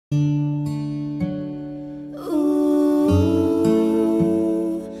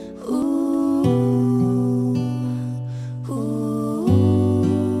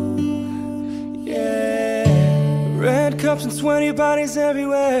clubs and sweaty bodies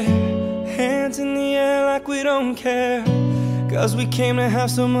everywhere, hands in the air like we don't care. Cause we came to have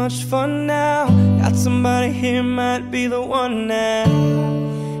so much fun now. Got somebody here, might be the one now.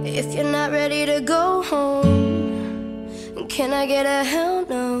 If you're not ready to go home, can I get a hell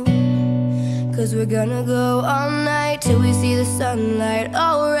no? Cause we're gonna go all night till we see the sunlight,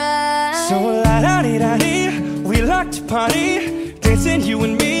 alright. So la-da-dee-da-dee, we like to party, dancing you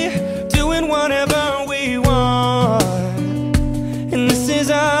and me, doing whatever we want. And this is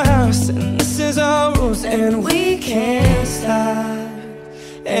our house, and this is our rules, and we can't stop,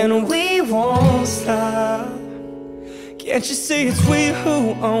 and we won't stop. Can't you see it's we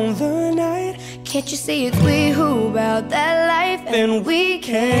who own the night? Can't you see it's we who about that life? And we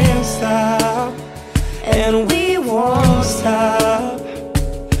can't stop, and we won't stop.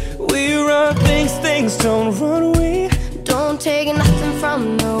 We run things, things don't run. We don't take nothing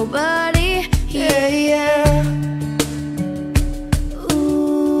from nobody. Yeah, yeah.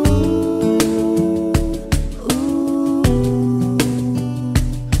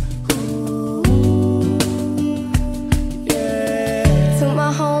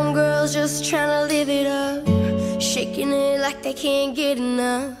 Just tryna live it up, shaking it like they can't get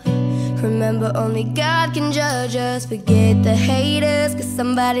enough. Remember, only God can judge us. Forget the haters, cause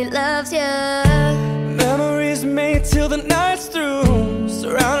somebody loves ya. Memories made till the night's through,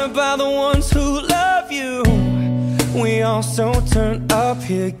 surrounded by the ones who love you. We all so turned up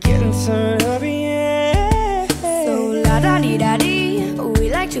here, getting turned up, yeah. So la-da-dee-da-dee, we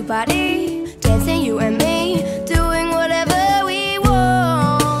like to party, dancing you and me, doing whatever we want.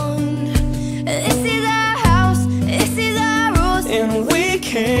 This is our house, this is our rules, and we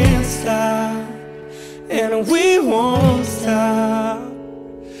can't stop, and we won't stop.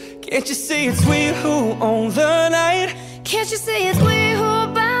 Can't you see it's we who own the night? Can't you see it's we who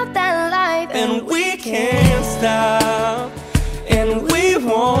about that life? And we can't stop, and we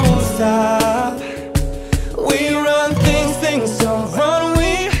won't stop.